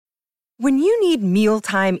When you need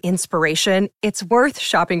mealtime inspiration, it's worth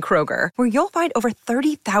shopping Kroger, where you'll find over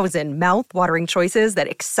 30,000 mouth-watering choices that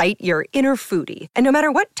excite your inner foodie. And no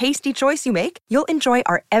matter what tasty choice you make, you'll enjoy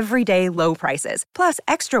our everyday low prices, plus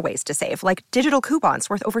extra ways to save, like digital coupons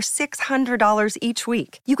worth over $600 each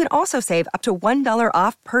week. You can also save up to $1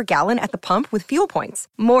 off per gallon at the pump with fuel points.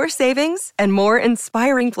 More savings and more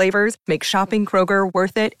inspiring flavors make shopping Kroger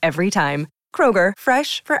worth it every time. Kroger,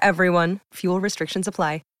 fresh for everyone. Fuel restrictions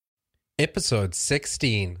apply. Episode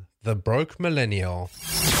 16, The Broke Millennial.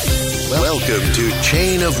 Welcome to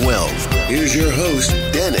Chain of Wealth. Here's your host,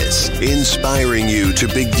 Dennis, inspiring you to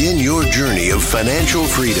begin your journey of financial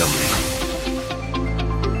freedom.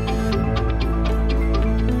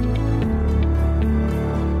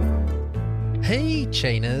 Hey,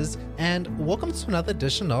 Chainers, and welcome to another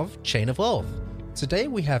edition of Chain of Wealth. Today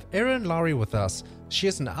we have Erin Lowry with us. She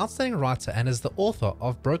is an outstanding writer and is the author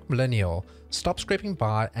of Broke Millennial, Stop Scraping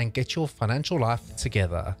By and Get Your Financial Life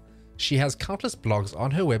Together. She has countless blogs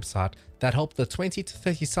on her website that help the 20 to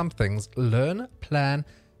 30 somethings learn, plan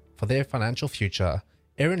for their financial future.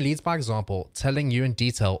 Erin leads by example, telling you in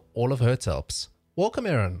detail all of her tips. Welcome,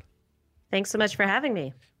 Erin. Thanks so much for having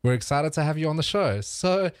me. We're excited to have you on the show.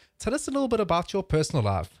 So tell us a little bit about your personal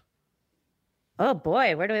life. Oh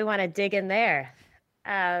boy, where do we want to dig in there?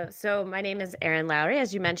 So my name is Erin Lowry.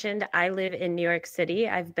 As you mentioned, I live in New York City.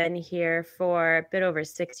 I've been here for a bit over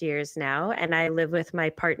 6 years now, and I live with my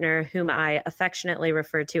partner, whom I affectionately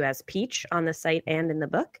refer to as Peach on the site and in the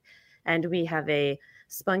book. And we have a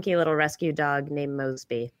spunky little rescue dog named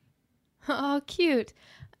Mosby. Oh, cute.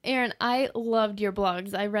 Erin, I loved your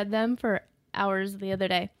blogs. I read them for hours the other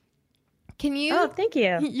day. Can you? Oh, thank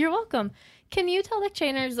you. You're welcome. Can you tell the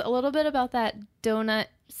chainers a little bit about that donut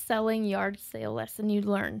selling yard sale lesson you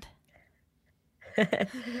learned?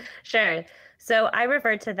 Sure. So I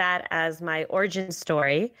refer to that as my origin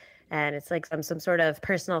story, and it's like some sort of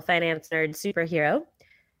personal finance nerd superhero.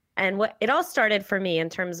 And what it all started for me in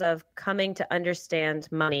terms of coming to understand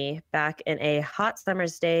money back in a hot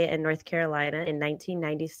summer's day in North Carolina in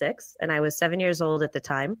 1996, and I was 7 years old at the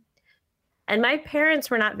time. And my parents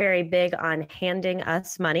were not very big on handing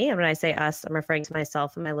us money. And when I say us, I'm referring to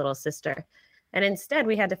myself and my little sister. And instead,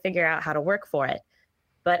 we had to figure out how to work for it.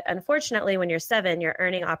 But unfortunately, when you're 7, your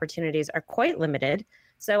earning opportunities are quite limited.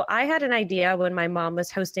 So I had an idea when my mom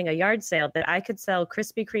was hosting a yard sale that I could sell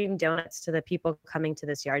Krispy Kreme donuts to the people coming to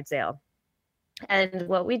this yard sale. And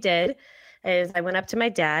what we did is I went up to my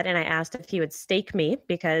dad and I asked if he would stake me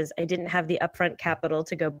because I didn't have the upfront capital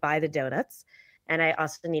to go buy the donuts. And I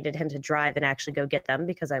also needed him to drive and actually go get them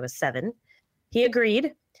because I was 7. He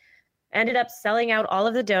agreed. Ended up selling out all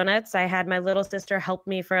of the donuts. I had my little sister help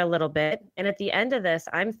me for a little bit. And at the end of this,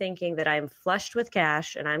 I'm thinking that I'm flushed with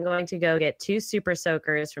cash and I'm going to go get 2 Super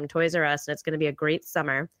Soakers from Toys R Us and it's going to be a great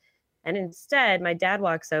summer. And instead, my dad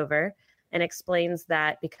walks over and explains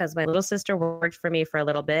that because my little sister worked for me for a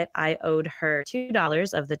little bit, I owed her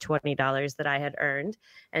 $2 of the $20 that I had earned.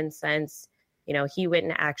 And since he went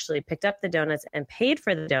and actually picked up the donuts and paid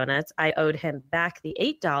for the donuts, I owed him back the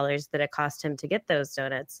 $8 that it cost him to get those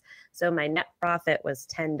donuts. So my net profit was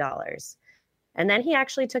 $10. And then he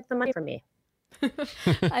actually took the money from me.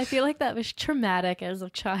 I feel like that was traumatic as a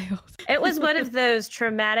child. It was one of those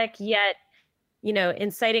traumatic yet,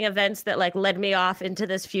 inciting events that led me off into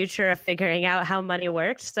this future of figuring out how money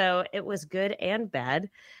worked. So it was good and bad.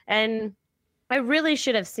 And I really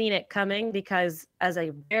should have seen it coming because as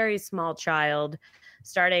a very small child,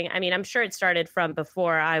 I'm sure it started from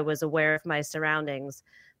before I was aware of my surroundings,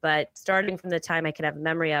 but starting from the time I could have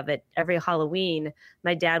memory of it, every Halloween,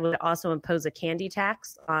 my dad would also impose a candy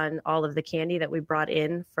tax on all of the candy that we brought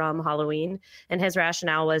in from Halloween. And his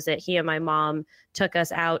rationale was that he and my mom took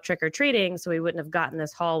us out trick-or-treating, so we wouldn't have gotten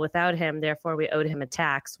this haul without him. Therefore, we owed him a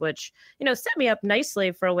tax, which, set me up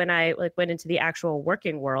nicely for when I went into the actual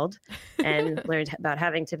working world and learned about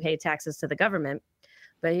having to pay taxes to the government.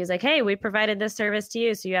 But he was like, hey, we provided this service to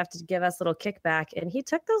you, so you have to give us a little kickback. And he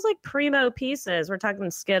took those primo pieces. We're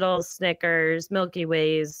talking Skittles, Snickers, Milky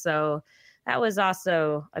Ways. So that was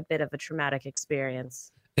also a bit of a traumatic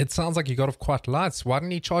experience. It sounds like you got off quite light. Why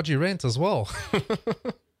didn't he charge you rent as well?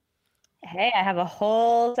 Hey, I have a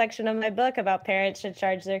whole section of my book about parents should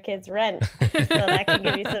charge their kids rent. So that can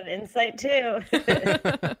give you some insight too.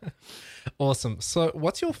 Awesome. So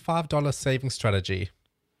what's your $5 saving strategy?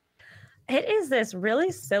 It is this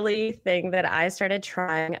really silly thing that I started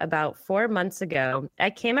trying about 4 months ago. I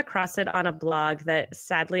came across it on a blog that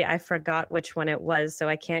sadly I forgot which one it was, so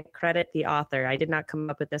I can't credit the author. I did not come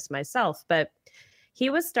up with this myself, but he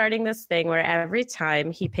was starting this thing where every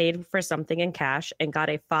time he paid for something in cash and got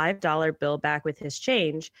a $5 bill back with his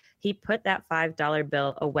change, he put that $5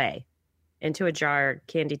 bill away. into a jar,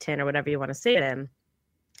 candy tin, or whatever you want to say it in. And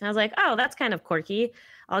I was like, oh, that's kind of quirky.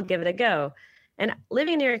 I'll give it a go. And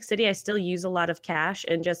living in New York City, I still use a lot of cash.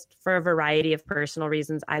 And just for a variety of personal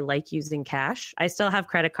reasons, I like using cash. I still have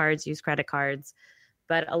credit cards, use credit cards.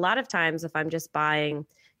 But a lot of times, if I'm just buying,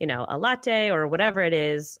 a latte or whatever it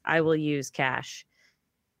is, I will use cash.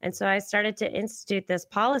 And so I started to institute this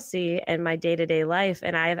policy in my day-to-day life.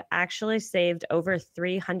 And I've actually saved over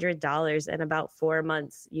 $300 in about 4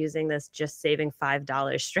 months using this just saving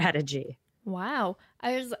 $5 strategy. Wow.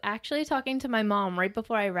 I was actually talking to my mom right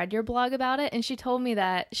before I read your blog about it, and she told me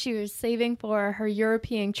that she was saving for her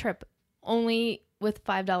European trip only with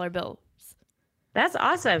 $5 bills. That's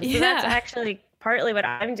awesome. So that's actually partly what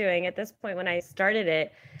I'm doing at this point. When I started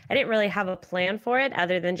it, I didn't really have a plan for it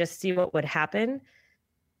other than just see what would happen.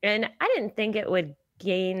 And I didn't think it would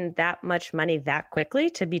gain that much money that quickly,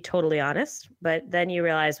 to be totally honest. But then you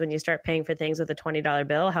realize when you start paying for things with a $20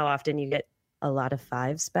 bill, how often you get a lot of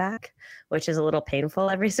fives back, which is a little painful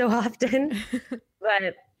every so often.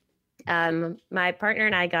 But my partner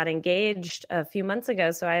and I got engaged a few months ago.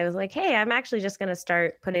 So I was like, hey, I'm actually just going to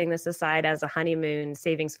start putting this aside as a honeymoon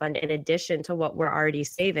savings fund in addition to what we're already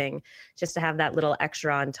saving, just to have that little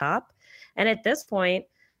extra on top. And at this point,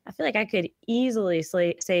 I feel like I could easily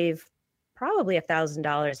save probably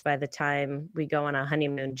 $1,000 by the time we go on a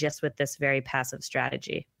honeymoon just with this very passive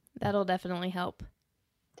strategy. That'll definitely help.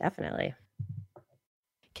 Definitely.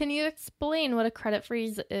 Can you explain what a credit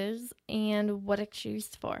freeze is and what it's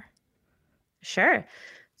used for? Sure.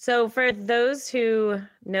 So for those who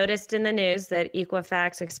noticed in the news that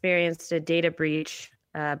Equifax experienced a data breach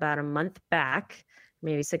about a month back,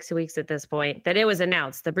 maybe 6 weeks at this point, that it was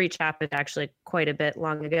announced. The breach happened actually quite a bit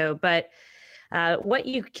long ago. But what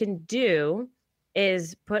you can do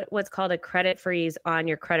is put what's called a credit freeze on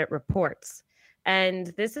your credit reports. And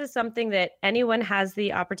this is something that anyone has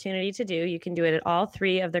the opportunity to do. You can do it at all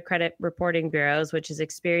three of the credit reporting bureaus, which is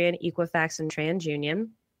Experian, Equifax, and TransUnion.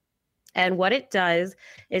 And what it does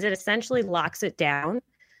is it essentially locks it down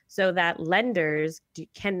so that lenders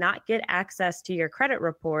cannot get access to your credit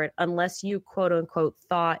report unless you quote unquote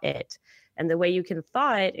thaw it. And the way you can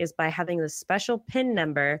thaw it is by having the special PIN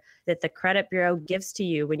number that the credit bureau gives to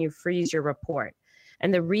you when you freeze your report.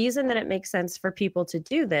 And the reason that it makes sense for people to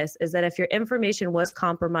do this is that if your information was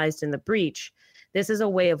compromised in the breach, this is a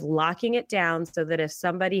way of locking it down so that if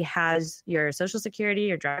somebody has your social security,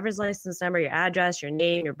 your driver's license number, your address, your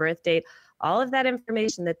name, your birth date, all of that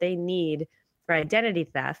information that they need for identity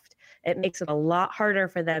theft, it makes it a lot harder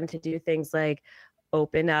for them to do things like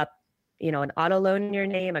open up, an auto loan in your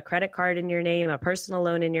name, a credit card in your name, a personal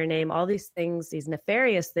loan in your name, all these things, these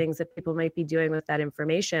nefarious things that people might be doing with that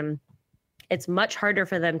information. It's much harder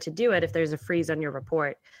for them to do it if there's a freeze on your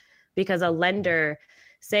report, because a lender,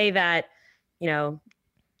 say that,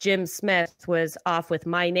 Jim Smith was off with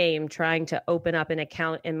my name trying to open up an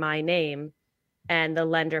account in my name, and the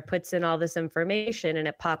lender puts in all this information and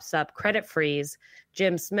it pops up credit freeze.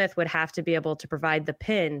 Jim Smith would have to be able to provide the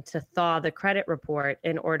PIN to thaw the credit report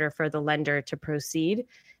in order for the lender to proceed.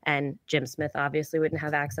 And Jim Smith obviously wouldn't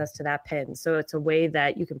have access to that PIN. So it's a way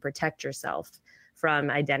that you can protect yourself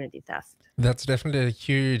from identity theft. That's definitely a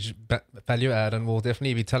huge value add, and we'll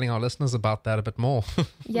definitely be telling our listeners about that a bit more.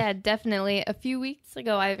 Yeah, definitely. A few weeks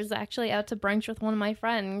ago, I was actually out to brunch with one of my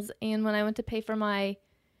friends, and when I went to pay for my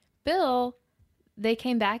bill, they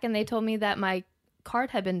came back and they told me that my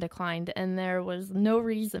card had been declined and there was no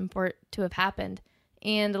reason for it to have happened.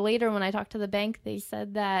 And later when I talked to the bank, they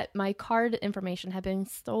said that my card information had been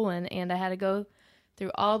stolen and I had to go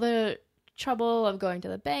through all the trouble of going to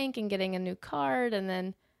the bank and getting a new card and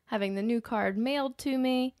then having the new card mailed to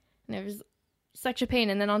me. And it was such a pain.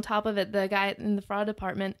 And then on top of it, the guy in the fraud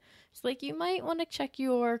department was like, you might want to check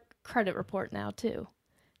your credit report now too.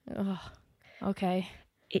 Oh, okay.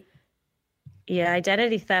 Yeah,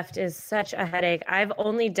 identity theft is such a headache. I've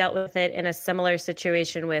only dealt with it in a similar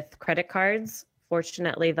situation with credit cards,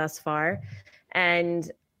 fortunately, thus far. And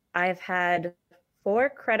I've had 4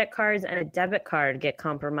 credit cards and a debit card get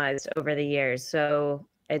compromised over the years. So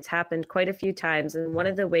it's happened quite a few times. And one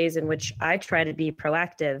of the ways in which I try to be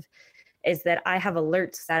proactive is that I have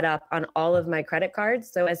alerts set up on all of my credit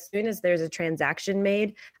cards. So as soon as there's a transaction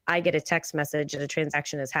made, I get a text message that a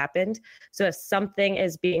transaction has happened. So if something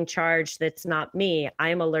is being charged that's not me,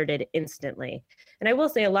 I'm alerted instantly. And I will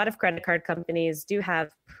say a lot of credit card companies do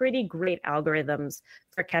have pretty great algorithms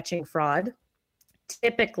for catching fraud.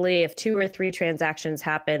 Typically, if 2 or 3 transactions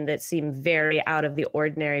happen that seem very out of the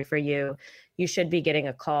ordinary for you, you should be getting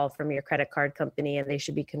a call from your credit card company and they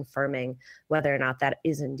should be confirming whether or not that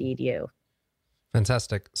is indeed you.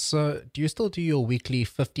 Fantastic. So do you still do your weekly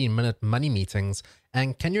 15-minute money meetings?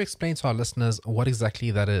 And can you explain to our listeners what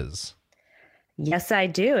exactly that is? Yes, I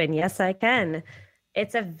do. And yes, I can.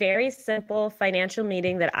 It's a very simple financial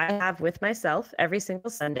meeting that I have with myself every single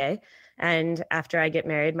Sunday. And after I get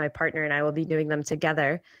married, my partner and I will be doing them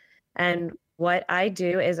together. And what I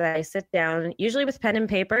do is I sit down, usually with pen and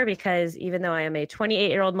paper, because even though I am a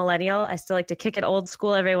 28-year-old millennial, I still like to kick it old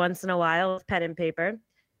school every once in a while with pen and paper.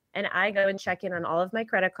 And I go and check in on all of my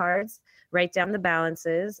credit cards, write down the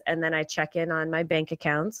balances, and then I check in on my bank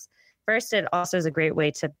accounts. First, it also is a great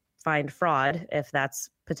way to find fraud if that's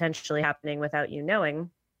potentially happening without you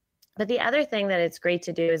knowing. But the other thing that it's great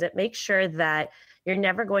to do is it makes sure that you're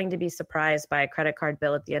never going to be surprised by a credit card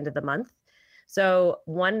bill at the end of the month. So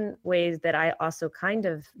one way that I also kind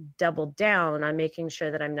of doubled down on making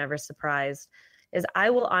sure that I'm never surprised is I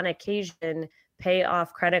will on occasion pay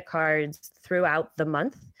off credit cards throughout the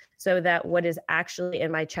month so that what is actually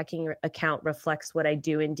in my checking account reflects what I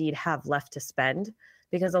do indeed have left to spend.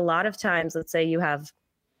 Because a lot of times, let's say you have,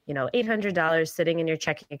 $800 sitting in your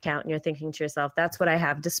checking account and you're thinking to yourself, that's what I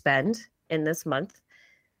have to spend in this month.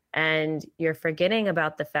 And you're forgetting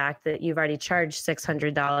about the fact that you've already charged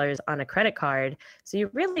 $600 on a credit card. So you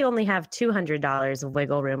really only have $200 of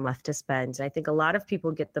wiggle room left to spend. And I think a lot of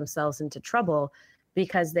people get themselves into trouble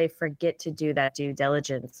because they forget to do that due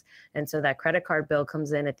diligence. And so that credit card bill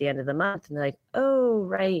comes in at the end of the month and they're like, oh,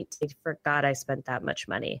 right, I forgot I spent that much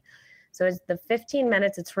money. So it's the 15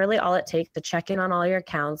 minutes, it's really all it takes to check in on all your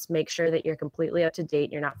accounts, make sure that you're completely up to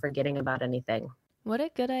date, you're not forgetting about anything. What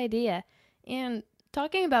a good idea. And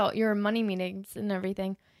talking about your money meetings and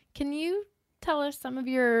everything, can you tell us some of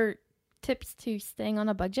your tips to staying on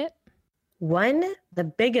a budget?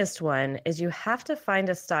 The biggest one is you have to find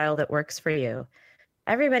a style that works for you.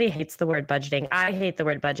 Everybody hates the word budgeting. I hate the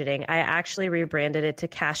word budgeting. I actually rebranded it to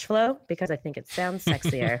cash flow because I think it sounds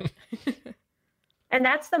sexier. And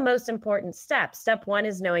that's the most important step. Step one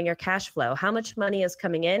is knowing your cash flow, how much money is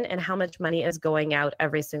coming in and how much money is going out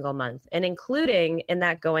every single month, and including in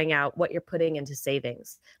that going out what you're putting into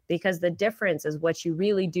savings, because the difference is what you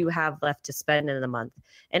really do have left to spend in the month.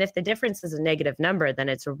 And if the difference is a negative number, then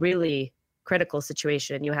it's a really critical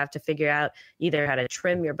situation. You have to figure out either how to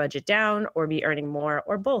trim your budget down or be earning more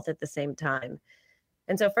or both at the same time.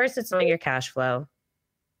 And so first it's knowing your cash flow.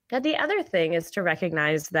 And the other thing is to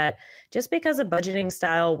recognize that just because a budgeting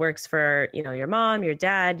style works for, your mom, your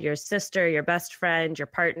dad, your sister, your best friend, your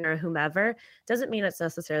partner, whomever, doesn't mean it's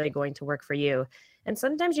necessarily going to work for you. And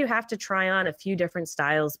sometimes you have to try on a few different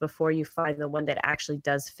styles before you find the one that actually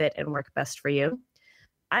does fit and work best for you.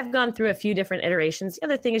 I've gone through a few different iterations. The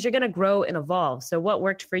other thing is you're going to grow and evolve. So what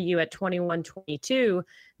worked for you at 21, 22,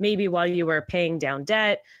 maybe while you were paying down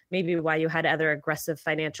debt, maybe while you had other aggressive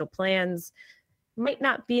financial plans, might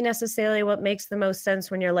not be necessarily what makes the most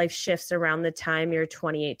sense when your life shifts around the time you're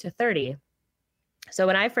 28 to 30. So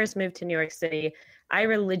when I first moved to New York City, I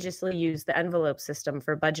religiously used the envelope system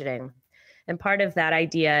for budgeting. And part of that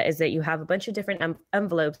idea is that you have a bunch of different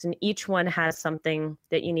envelopes and each one has something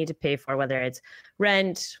that you need to pay for, whether it's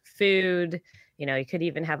rent, food, you could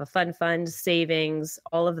even have a fund, savings,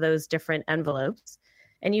 all of those different envelopes.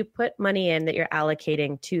 And you put money in that you're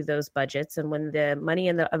allocating to those budgets. And when the money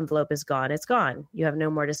in the envelope is gone, it's gone. You have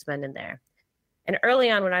no more to spend in there. And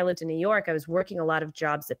early on when I lived in New York, I was working a lot of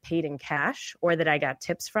jobs that paid in cash or that I got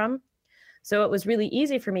tips from. So it was really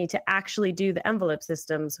easy for me to actually do the envelope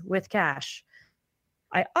systems with cash.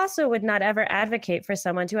 I also would not ever advocate for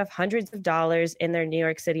someone to have hundreds of dollars in their New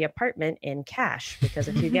York City apartment in cash, because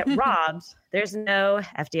if you get robbed, there's no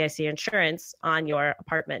FDIC insurance on your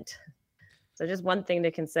apartment. So just one thing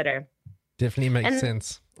to consider. Definitely makes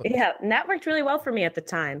sense. Yeah, and that worked really well for me at the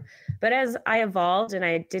time. But as I evolved and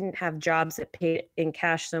I didn't have jobs that paid in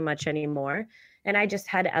cash so much anymore, and I just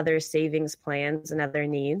had other savings plans and other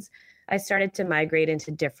needs, I started to migrate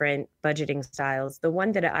into different budgeting styles. The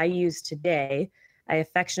one that I use today, I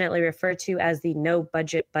affectionately refer to as the no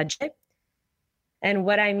budget budget. And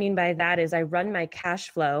what I mean by that is I run my cash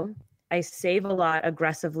flow. I save a lot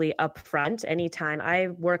aggressively upfront. Anytime I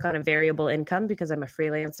work on a variable income because I'm a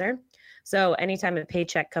freelancer. So anytime a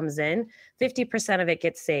paycheck comes in, 50% of it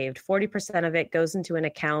gets saved. 40% of it goes into an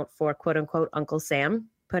account for quote unquote Uncle Sam,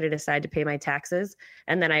 put it aside to pay my taxes.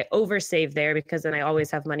 And then I oversave there because then I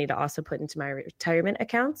always have money to also put into my retirement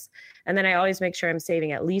accounts. And then I always make sure I'm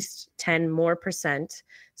saving at least 10 more percent.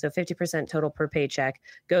 So 50% total per paycheck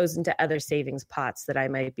goes into other savings pots that I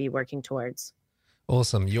might be working towards.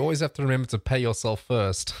 Awesome. You always have to remember to pay yourself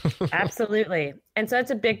first. Absolutely. And so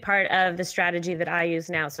that's a big part of the strategy that I use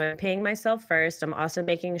now. So I'm paying myself first. I'm also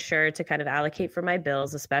making sure to kind of allocate for my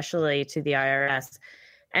bills, especially to the IRS.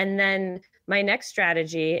 And then my next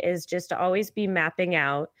strategy is just to always be mapping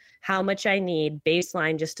out how much I need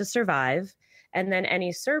baseline just to survive. And then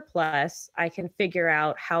any surplus, I can figure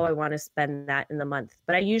out how I want to spend that in the month.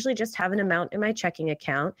 But I usually just have an amount in my checking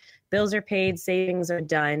account. Bills are paid, savings are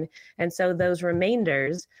done. And so those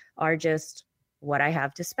remainders are just what I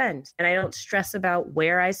have to spend. And I don't stress about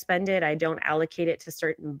where I spend it. I don't allocate it to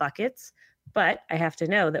certain buckets, but I have to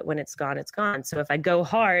know that when it's gone, it's gone. So if I go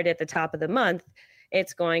hard at the top of the month,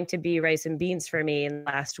 it's going to be rice and beans for me in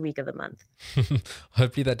the last week of the month.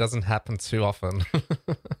 Hopefully that doesn't happen too often.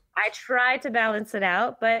 I try to balance it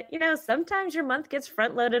out, but sometimes your month gets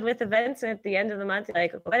front loaded with events, and at the end of the month,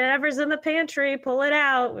 like whatever's in the pantry, pull it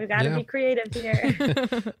out. We've got to be creative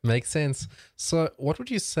here. Makes sense. So what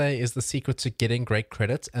would you say is the secret to getting great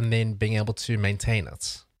credit and then being able to maintain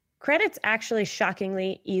it? Credit's actually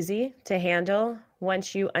shockingly easy to handle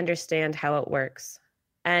once you understand how it works.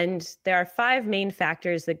 And there are 5 main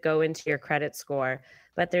factors that go into your credit score,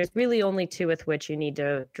 but there's really only 2 with which you need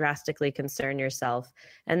to drastically concern yourself.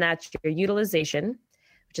 And that's your utilization,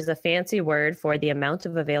 which is a fancy word for the amount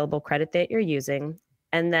of available credit that you're using,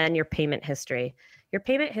 and then your payment history. Your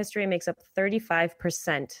payment history makes up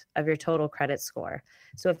 35% of your total credit score.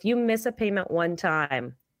 So if you miss a payment one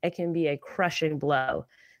time, it can be a crushing blow.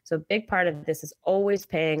 So a big part of this is always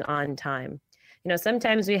paying on time.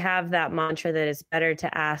 Sometimes we have that mantra that it's better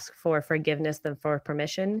to ask for forgiveness than for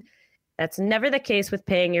permission. That's never the case with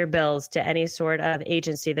paying your bills to any sort of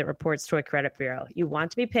agency that reports to a credit bureau. You want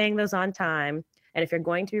to be paying those on time. And if you're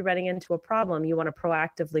going to be running into a problem, you want to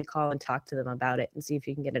proactively call and talk to them about it and see if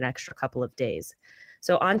you can get an extra couple of days.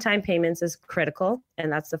 So on-time payments is critical,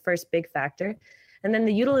 and that's the first big factor. And then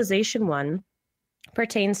the utilization one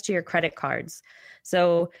pertains to your credit cards.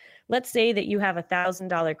 So let's say that you have a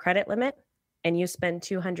 $1,000 credit limit and you spend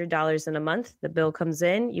 $200 in a month. The bill comes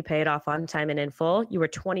in, you pay it off on time and in full. You were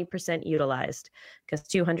 20% utilized because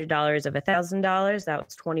 $200 of $1,000, that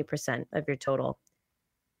was 20% of your total.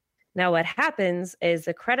 Now, what happens is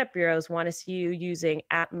the credit bureaus want to see you using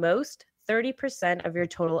at most 30% of your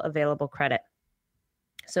total available credit.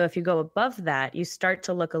 So if you go above that, you start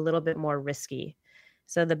to look a little bit more risky.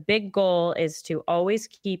 So the big goal is to always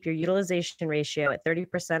keep your utilization ratio at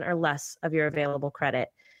 30% or less of your available credit.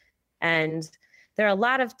 And there are a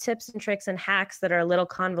lot of tips and tricks and hacks that are a little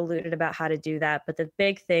convoluted about how to do that. But the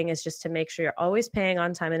big thing is just to make sure you're always paying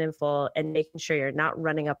on time and in full and making sure you're not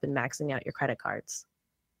running up and maxing out your credit cards.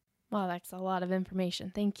 Wow, that's a lot of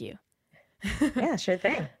information. Thank you. Yeah, sure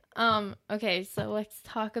thing. Okay, so let's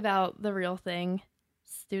talk about the real thing,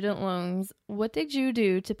 student loans. What did you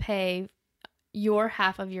do to pay your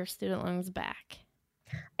half of your student loans back?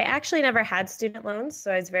 I actually never had student loans,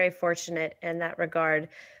 so I was very fortunate in that regard.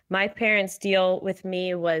 My parents' deal with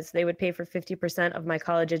me was they would pay for 50% of my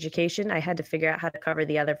college education. I had to figure out how to cover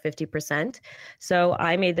the other 50%. So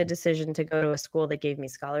I made the decision to go to a school that gave me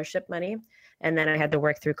scholarship money. And then I had to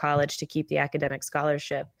work through college to keep the academic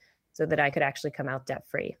scholarship so that I could actually come out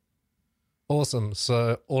debt-free. Awesome.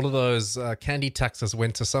 So all of those candy taxes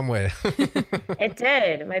went to somewhere. It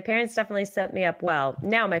did. My parents definitely set me up well.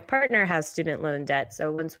 Now my partner has student loan debt.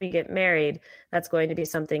 So once we get married, that's going to be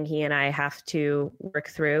something he and I have to work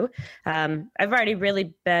through. I've already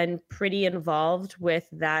really been pretty involved with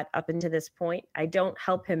that up until this point. I don't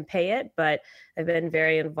help him pay it, but I've been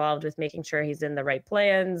very involved with making sure he's in the right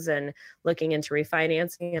plans and looking into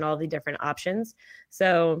refinancing and all the different options.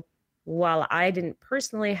 So while I didn't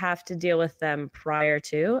personally have to deal with them prior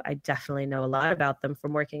to, I definitely know a lot about them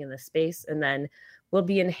from working in the space, and then we'll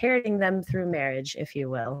be inheriting them through marriage, if you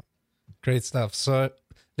will. Great stuff. So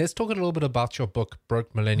let's talk a little bit about your book,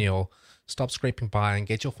 Broke Millennial, Stop Scraping By and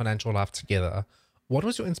Get Your Financial Life Together. What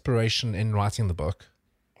was your inspiration in writing the book?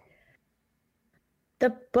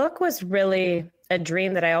 The book was really a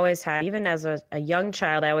dream that I always had. Even as a young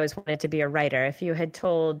child, I always wanted to be a writer. If you had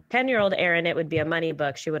told 10-year-old Erin it would be a money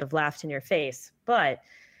book, she would have laughed in your face. But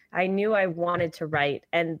I knew I wanted to write.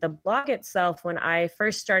 And the blog itself, when I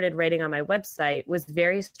first started writing on my website, was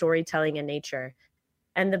very storytelling in nature.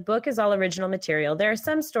 And the book is all original material. There are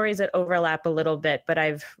some stories that overlap a little bit, but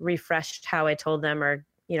I've refreshed how I told them, or,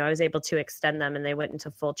 I was able to extend them and they went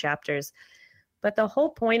into full chapters. But the whole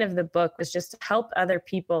point of the book was just to help other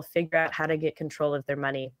people figure out how to get control of their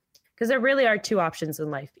money. Because there really are 2 options in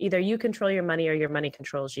life. Either you control your money or your money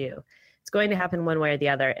controls you. It's going to happen one way or the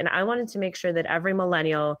other. And I wanted to make sure that every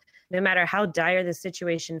millennial, no matter how dire the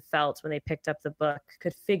situation felt when they picked up the book,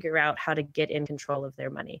 could figure out how to get in control of their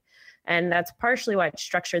money. And that's partially why it's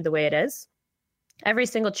structured the way it is. Every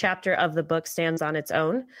single chapter of the book stands on its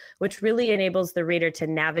own, which really enables the reader to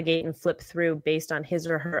navigate and flip through based on his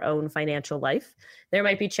or her own financial life. There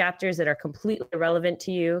might be chapters that are completely irrelevant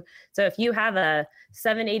to you. So if you have a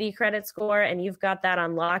 780 credit score and you've got that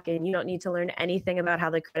on lock and you don't need to learn anything about how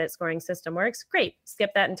the credit scoring system works, great,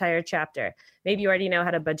 skip that entire chapter. Maybe you already know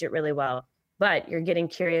how to budget really well, but you're getting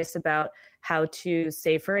curious about how to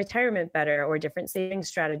save for retirement better, or different saving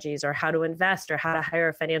strategies, or how to invest, or how to hire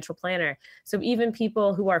a financial planner. So even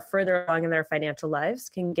people who are further along in their financial lives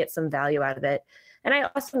can get some value out of it. And I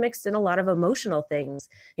also mixed in a lot of emotional things.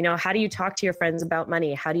 How do you talk to your friends about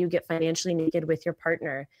money? How do you get financially naked with your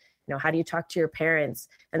partner? How do you talk to your parents?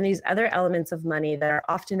 And these other elements of money that are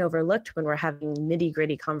often overlooked when we're having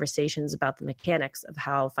nitty-gritty conversations about the mechanics of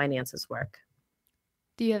how finances work.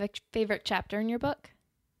 Do you have a favorite chapter in your book?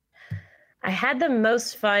 I had the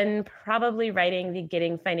most fun probably writing the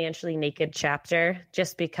Getting Financially Naked chapter,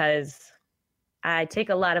 just because I take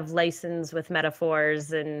a lot of license with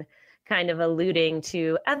metaphors and kind of alluding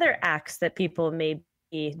to other acts that people may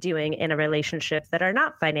be doing in a relationship that are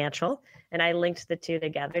not financial. And I linked the two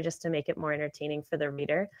together just to make it more entertaining for the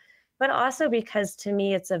reader, but also because to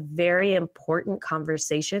me, it's a very important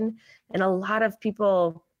conversation. And a lot of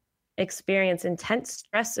people experience intense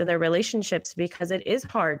stress in their relationships because it is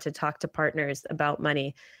hard to talk to partners about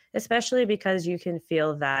money, especially because you can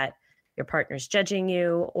feel that your partner's judging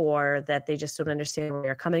you, or that they just don't understand where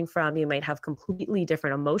you're coming from. You might have completely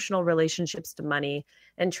different emotional relationships to money,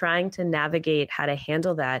 and trying to navigate how to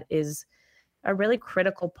handle that is a really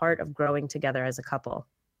critical part of growing together as a couple.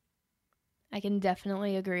 I can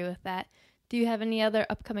definitely agree with that. Do you have any other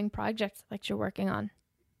upcoming projects that you're working on?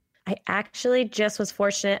 I actually just was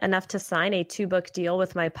fortunate enough to sign a 2-book deal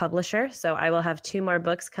with my publisher. So I will have 2 more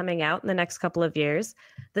books coming out in the next couple of years.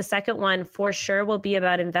 The second one for sure will be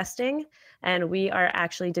about investing. And we are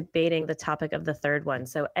actually debating the topic of the third one.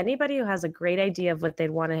 So anybody who has a great idea of what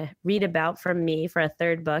they'd want to read about from me for a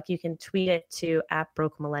third book, you can tweet it to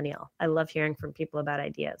 @BrokeMillennial. I love hearing from people about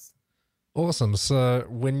ideas. Awesome. So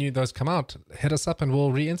when those come out, hit us up and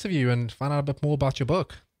we'll re-interview and find out a bit more about your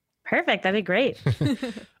book. Perfect. That'd be great.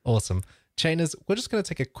 Awesome. Chainers, we're just going to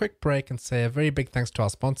take a quick break and say a very big thanks to our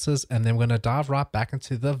sponsors, and then we're going to dive right back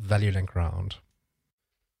into the Value Link round.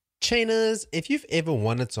 Chainers, if you've ever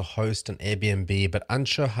wanted to host an Airbnb but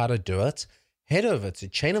unsure how to do it, head over to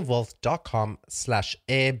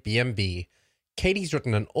chainofwealth.com/Airbnb. Katie's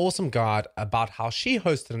written an awesome guide about how she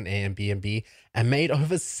hosted an Airbnb and made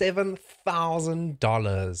over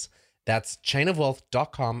 $7,000. That's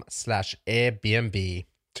chainofwealth.com/Airbnb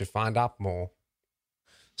to find out more.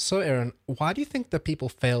 So, Aaron, why do you think that people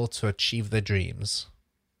fail to achieve their dreams?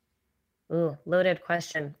 Ooh, loaded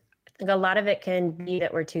question. I think a lot of it can be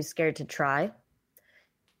that we're too scared to try.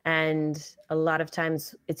 And a lot of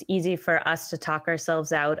times it's easy for us to talk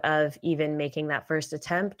ourselves out of even making that first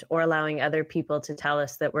attempt, or allowing other people to tell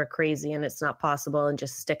us that we're crazy and it's not possible, and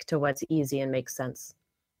just stick to what's easy and makes sense.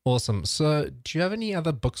 Awesome. So do you have any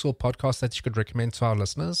other books or podcasts that you could recommend to our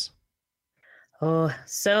listeners? Oh,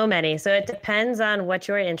 so many. So it depends on what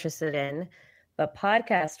you're interested in. But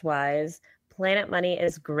podcast-wise, Planet Money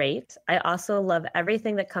is great. I also love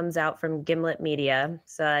everything that comes out from Gimlet Media.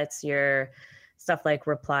 So it's your stuff like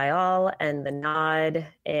Reply All and The Nod.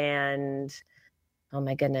 And oh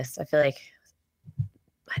my goodness, I feel like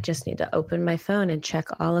I just need to open my phone and check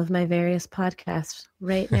all of my various podcasts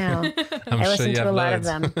right now. I listen to a lot of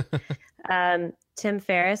them. Tim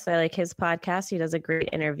Ferriss, I like his podcast. He does a great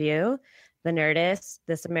interview. The Nerdist,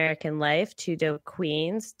 This American Life, Two Dope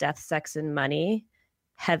Queens, Death, Sex, and Money,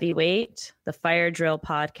 Heavyweight, the Fire Drill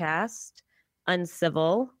podcast,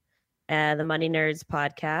 Uncivil, the Money Nerds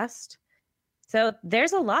podcast. So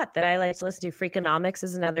there's a lot that I like to listen to. Freakonomics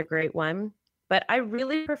is another great one. But I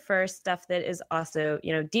really prefer stuff that is also,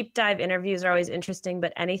 deep dive interviews are always interesting,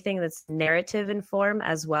 but anything that's narrative in form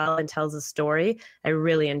as well and tells a story, I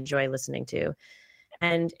really enjoy listening to.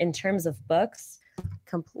 And in terms of books,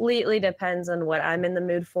 completely depends on what I'm in the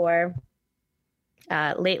mood for.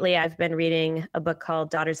 Lately, I've been reading a book called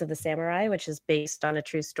Daughters of the Samurai, which is based on a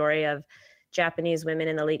true story of Japanese women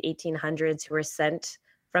in the late 1800s who were sent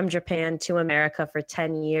from Japan to America for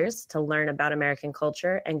 10 years to learn about American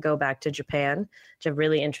culture and go back to Japan, which is a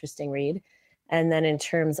really interesting read. And then in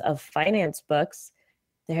terms of finance books,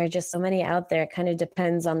 there are just so many out there. It kind of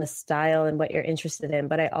depends on the style and what you're interested in.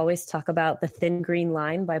 But I always talk about The Thin Green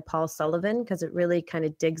Line by Paul Sullivan, because it really kind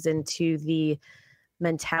of digs into the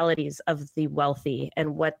mentalities of the wealthy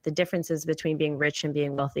and what the difference is between being rich and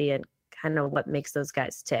being wealthy, and kind of what makes those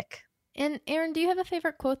guys tick. And Aaron, do you have a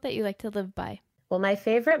favorite quote that you like to live by? Well, my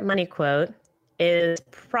favorite money quote is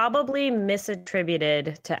probably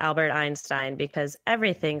misattributed to Albert Einstein because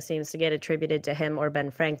everything seems to get attributed to him or Ben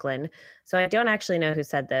Franklin. So I don't actually know who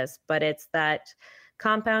said this, but it's that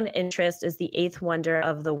compound interest is the eighth wonder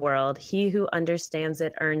of the world. He who understands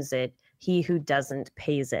it earns it. He who doesn't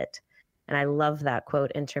pays it. And I love that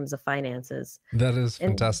quote in terms of finances. That is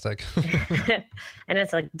fantastic. And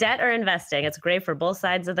it's like debt or investing. It's great for both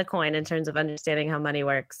sides of the coin in terms of understanding how money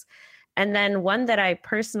works. And then one that I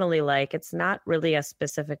personally like, it's not really a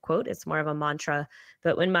specific quote, it's more of a mantra.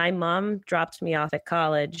 But when my mom dropped me off at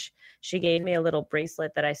college, she gave me a little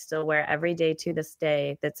bracelet that I still wear every day to this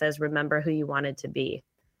day that says, remember who you wanted to be.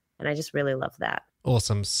 And I just really love that.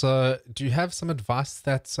 Awesome. So do you have some advice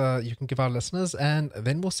that you can give our listeners? And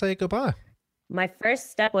then we'll say goodbye. My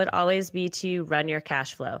first step would always be to run your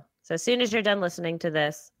cash flow. So as soon as you're done listening to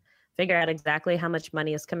this, figure out exactly how much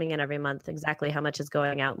money is coming in every month, exactly how much is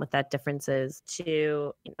going out, and what that difference is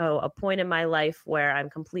to a point in my life where I'm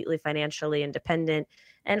completely financially independent.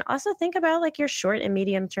 And also think about like your short and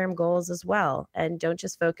medium term goals as well. And don't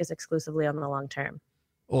just focus exclusively on the long term.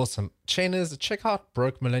 Awesome. Chainers, check out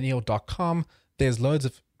brokemillennial.com. There's loads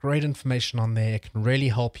of great information on there. It can really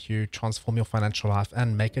help you transform your financial life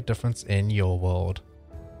and make a difference in your world.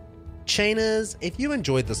 Chainers, if you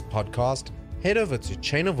enjoyed this podcast, head over to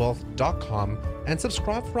chainofwealth.com and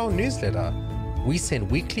subscribe for our newsletter. We send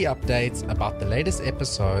weekly updates about the latest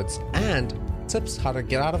episodes and tips how to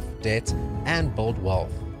get out of debt and build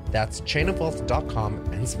wealth. That's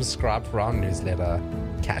chainofwealth.com and subscribe for our newsletter.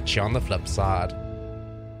 Catch you on the flip side.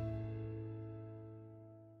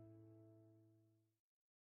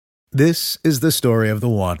 This is the story of the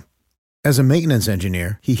one. As a maintenance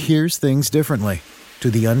engineer, he hears things differently. To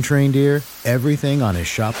the untrained ear, everything on his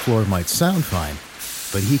shop floor might sound fine,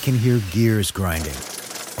 but he can hear gears grinding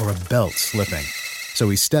or a belt slipping. So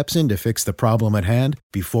he steps in to fix the problem at hand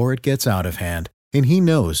before it gets out of hand. And he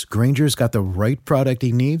knows Grainger's got the right product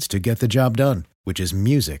he needs to get the job done, which is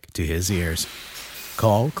music to his ears.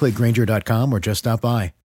 Call, click Grainger.com, or just stop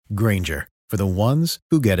by. Grainger, for the ones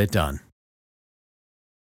who get it done.